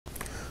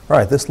All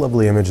right, this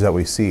lovely image that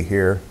we see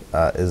here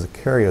is a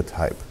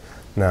karyotype.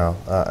 Now,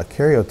 a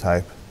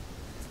karyotype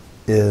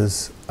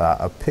is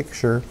a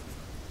picture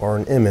or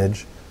an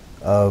image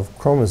of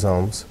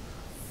chromosomes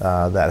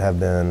that have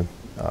been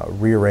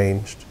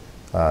rearranged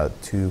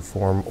to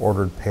form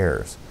ordered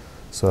pairs.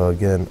 So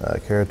again, a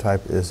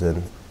karyotype is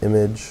an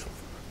image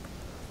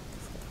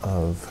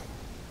of,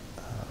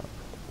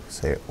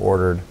 say,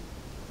 ordered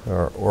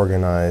or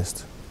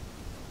organized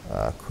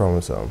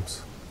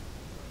chromosomes.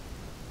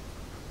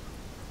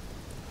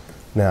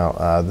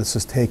 Now, this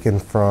is taken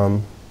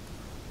from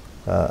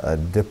a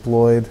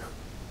diploid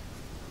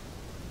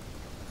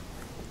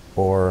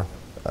or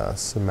a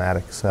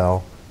somatic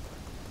cell,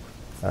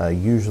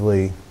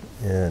 usually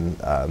in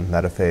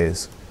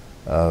metaphase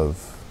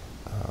of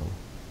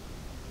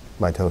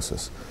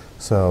mitosis.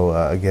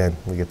 So again,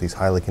 we get these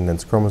highly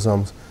condensed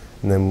chromosomes,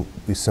 and then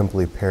we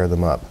simply pair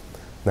them up.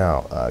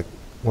 Now,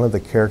 one of the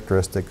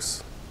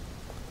characteristics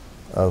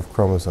of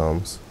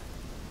chromosomes,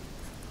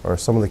 or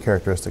some of the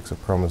characteristics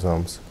of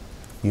chromosomes,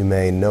 you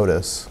may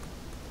notice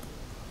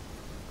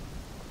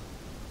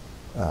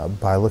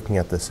by looking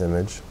at this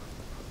image,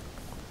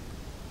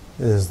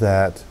 is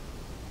that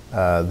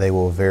they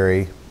will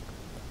vary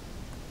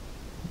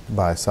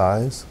by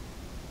size.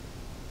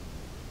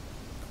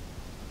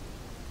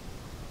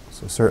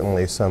 So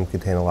certainly some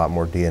contain a lot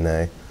more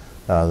DNA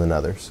than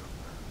others.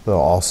 They'll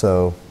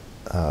also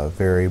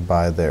vary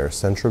by their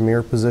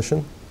centromere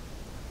position.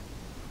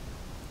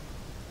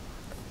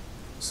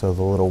 So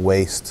the little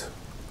waist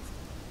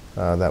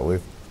that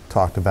we've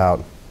talked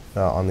about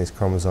on these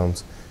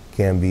chromosomes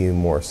can be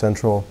more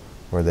central,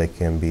 or they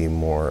can be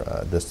more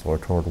distal or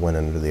toward one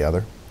end or the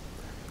other.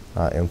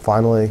 And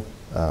finally,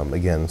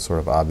 again, sort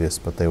of obvious,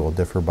 but they will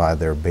differ by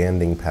their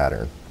banding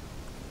pattern.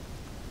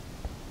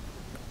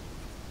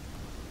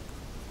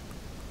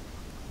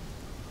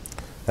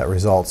 That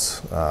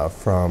results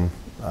from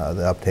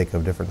the uptake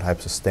of different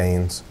types of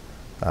stains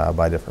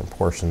by different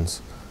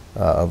portions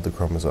of the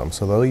chromosome.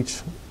 So they'll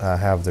each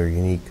have their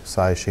unique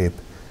size, shape,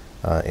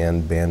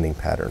 and banding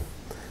pattern.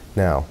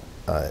 Now,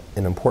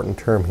 an important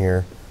term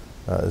here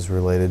is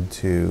related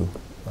to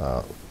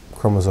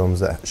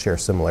chromosomes that share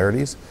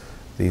similarities.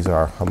 These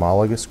are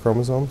homologous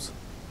chromosomes.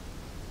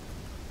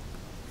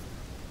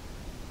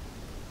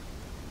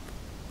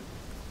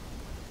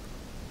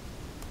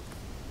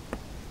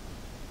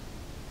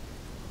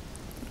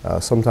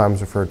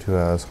 Sometimes referred to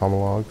as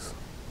homologs.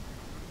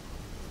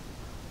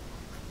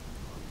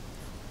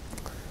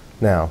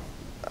 Now,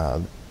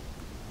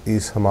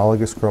 these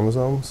homologous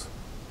chromosomes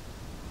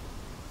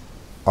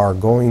are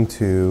going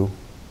to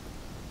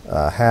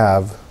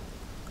have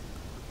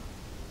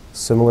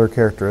similar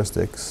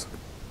characteristics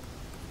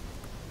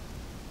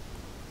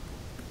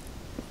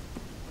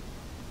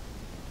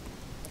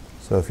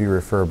So if you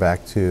refer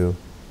back to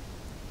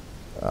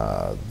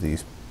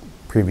these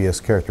previous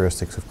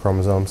characteristics of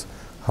chromosomes,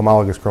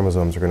 homologous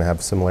chromosomes are going to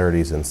have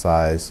similarities in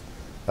size,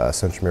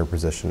 centromere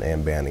position,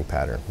 and banding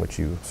pattern, which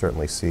you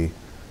certainly see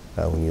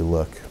when you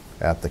look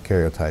at the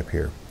karyotype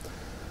here.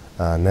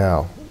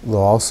 Now, they'll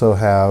also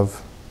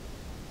have,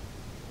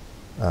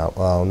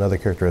 well, another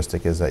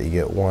characteristic is that you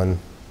get one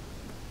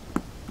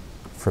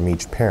from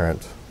each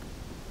parent.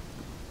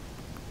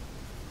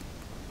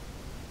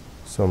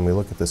 So when we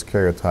look at this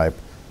karyotype,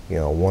 you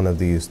know, one of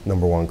these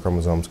 #1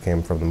 chromosomes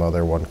came from the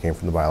mother, one came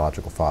from the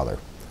biological father.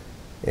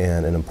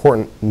 And an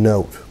important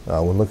note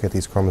when looking at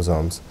these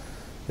chromosomes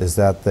is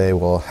that they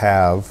will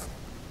have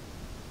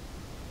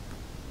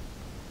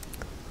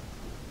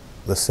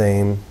the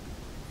same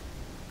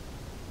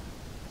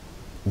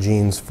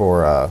genes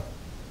for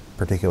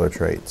particular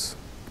traits.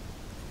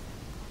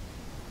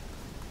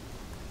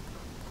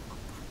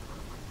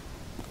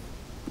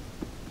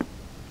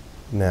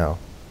 Now,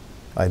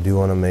 I do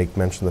want to make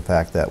mention of the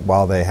fact that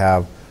while they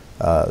have,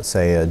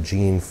 say, a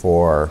gene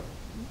for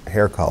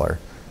hair color,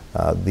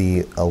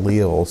 the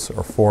alleles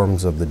or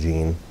forms of the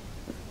gene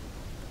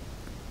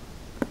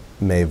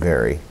may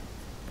vary.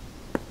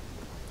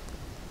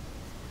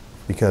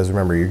 Because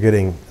remember, you're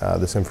getting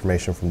this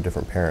information from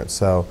different parents.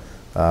 So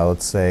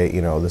let's say,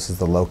 you know, this is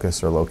the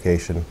locus or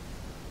location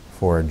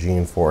for a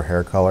gene for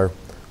hair color.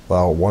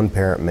 Well, one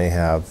parent may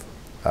have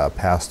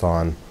passed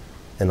on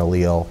an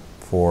allele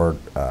for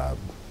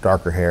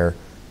darker hair,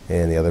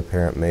 and the other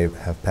parent may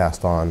have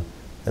passed on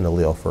an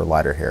allele for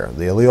lighter hair.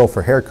 The allele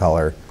for hair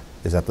color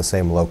is at the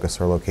same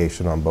locus or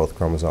location on both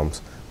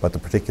chromosomes, but the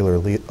particular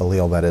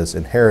allele that is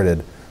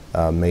inherited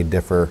may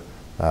differ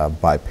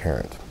by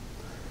parent.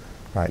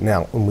 All right,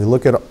 now, when we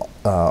look at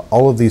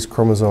all of these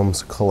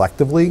chromosomes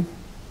collectively,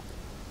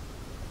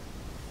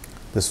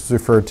 this is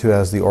referred to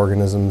as the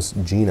organism's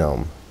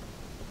genome.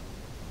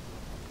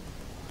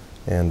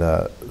 And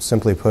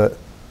simply put,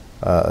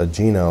 a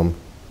genome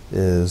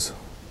is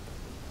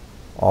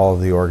all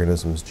of the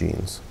organism's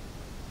genes.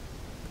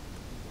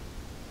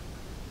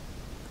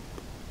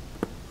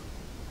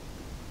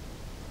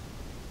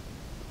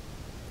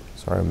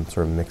 Sorry, I'm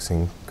sort of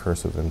mixing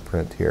cursive and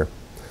print here.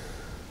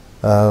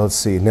 Let's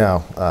see,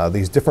 now,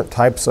 these different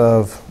types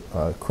of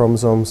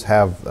chromosomes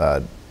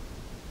have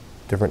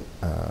different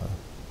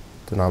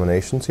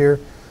denominations here.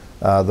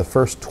 The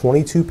first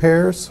 22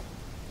 pairs,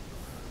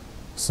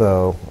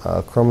 so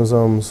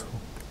chromosomes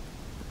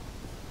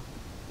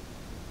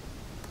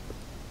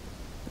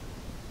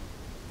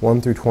 1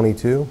 through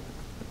 22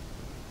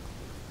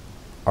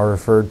 are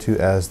referred to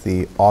as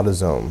the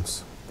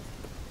autosomes.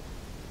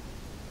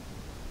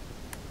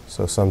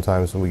 So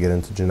sometimes when we get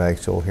into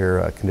genetics, you'll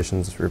hear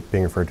conditions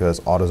being referred to as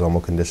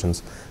autosomal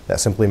conditions.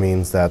 That simply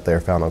means that they're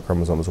found on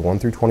chromosomes 1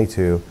 through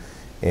 22,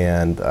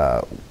 and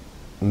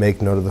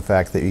make note of the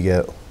fact that you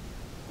get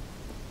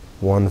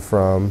one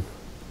from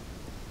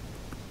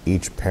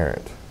each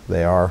parent.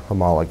 They are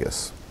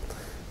homologous.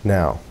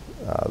 Now,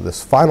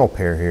 this final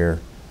pair here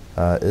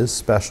is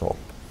special.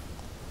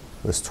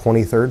 This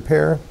 23rd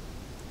pair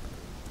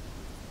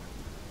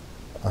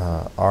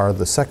are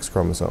the sex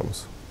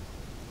chromosomes.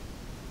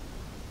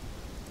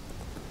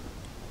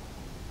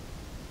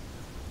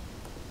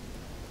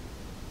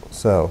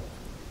 So,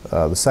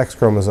 the sex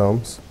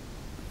chromosomes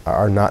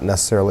are not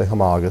necessarily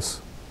homologous,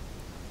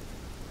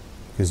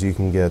 because you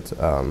can get,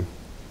 in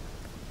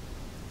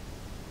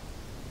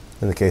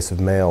the case of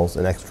males,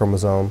 an X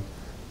chromosome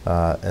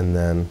and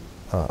then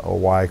a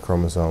Y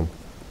chromosome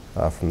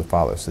from the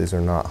father. So these are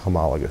not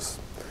homologous.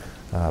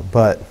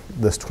 But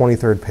this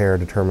 23rd pair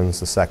determines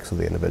the sex of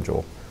the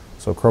individual.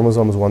 So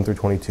chromosomes 1 through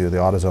 22, the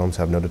autosomes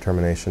have no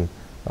determination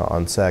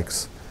on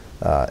sex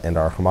and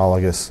are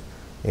homologous.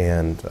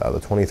 And the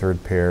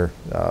 23rd pair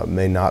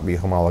may not be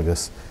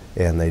homologous,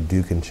 and they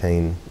do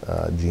contain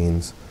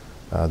genes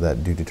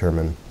that do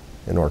determine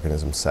an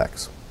organism's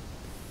sex.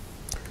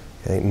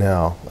 Okay,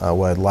 now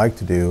what I'd like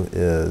to do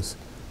is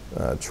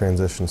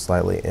transition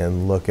slightly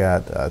and look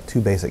at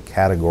two basic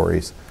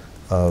categories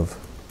of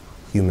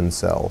human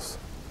cells.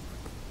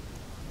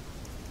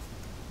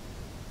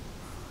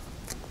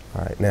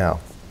 All right, now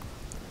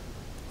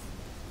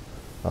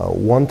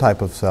one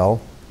type of cell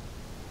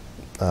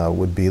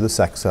would be the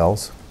sex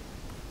cells,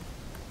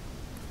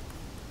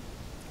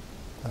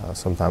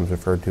 sometimes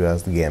referred to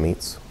as the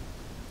gametes.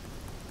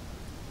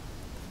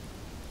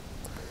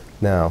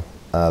 Now,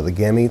 the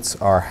gametes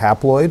are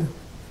haploid.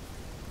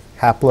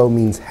 Haplo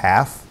means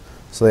half,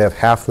 so they have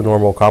half the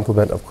normal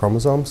complement of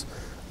chromosomes.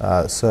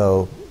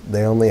 So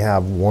they only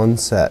have one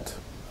set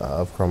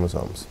of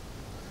chromosomes.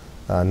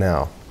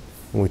 Now,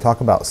 when we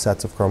talk about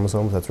sets of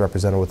chromosomes, that's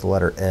represented with the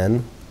letter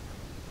N.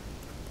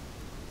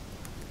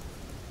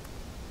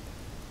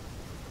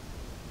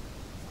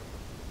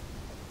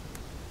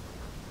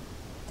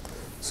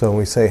 So when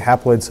we say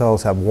haploid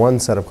cells have one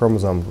set of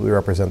chromosomes, we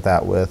represent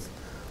that with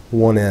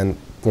one N,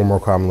 or more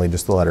commonly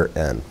just the letter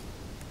N.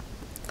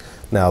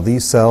 Now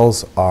these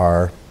cells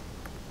are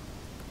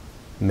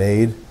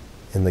made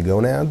in the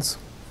gonads,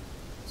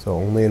 so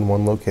only in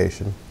one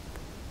location.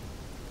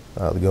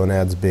 The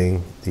gonads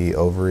being the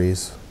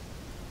ovaries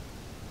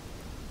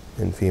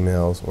in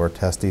females or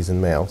testes in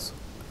males.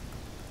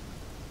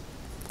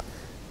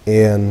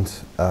 And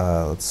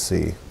let's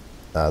see,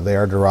 they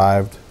are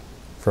derived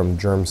from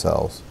germ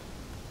cells.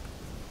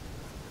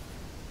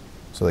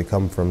 So they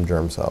come from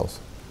germ cells.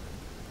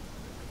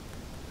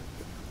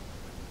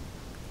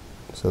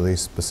 So these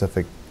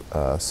specific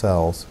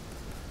cells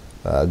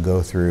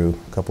go through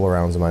a couple of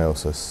rounds of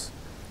meiosis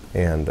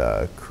and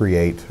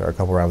create, or a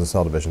couple of rounds of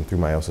cell division through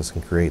meiosis,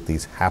 and create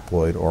these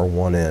haploid or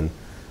 1N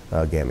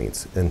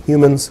gametes. In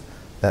humans,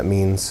 that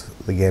means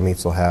the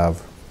gametes will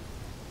have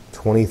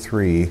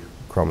 23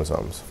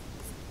 chromosomes.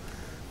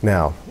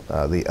 Now,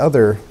 the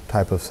other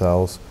type of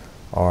cells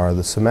are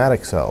the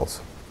somatic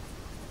cells.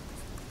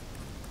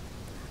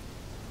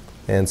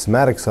 And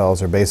somatic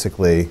cells are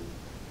basically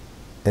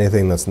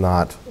anything that's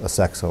not a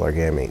sex cell or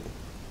gamete.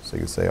 So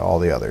you could say all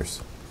the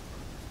others.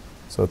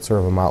 So it's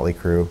sort of a motley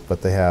crew,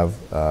 but they have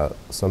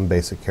some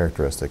basic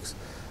characteristics.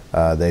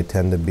 They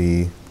tend to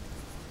be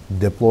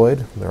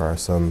diploid. There are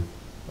some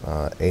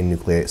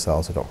anucleate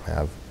cells that don't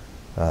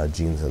have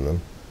genes in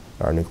them,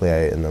 or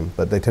nuclei in them,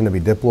 but they tend to be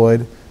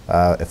diploid.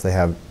 If they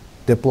have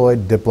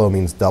diploid, diplo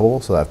means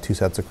double, so they have two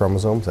sets of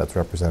chromosomes. That's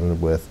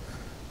represented with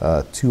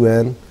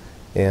 2N.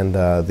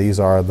 And these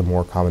are the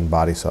more common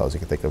body cells. You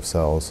can think of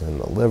cells in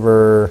the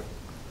liver,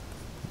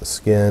 the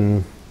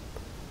skin,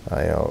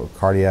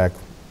 cardiac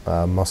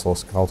muscle,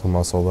 skeletal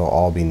muscle. They'll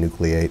all be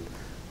nucleated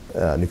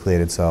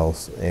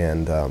cells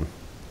and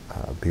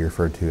be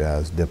referred to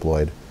as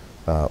diploid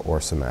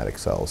or somatic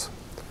cells.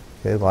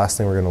 Okay, the last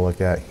thing we're going to look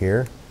at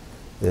here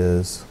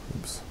is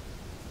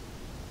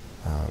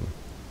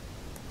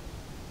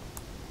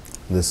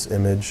this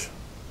image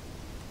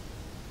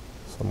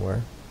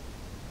somewhere.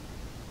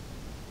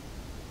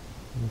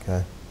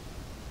 Okay,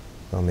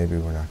 well maybe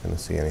we're not going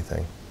to see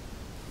anything.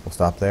 We'll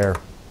stop there,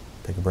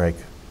 take a break.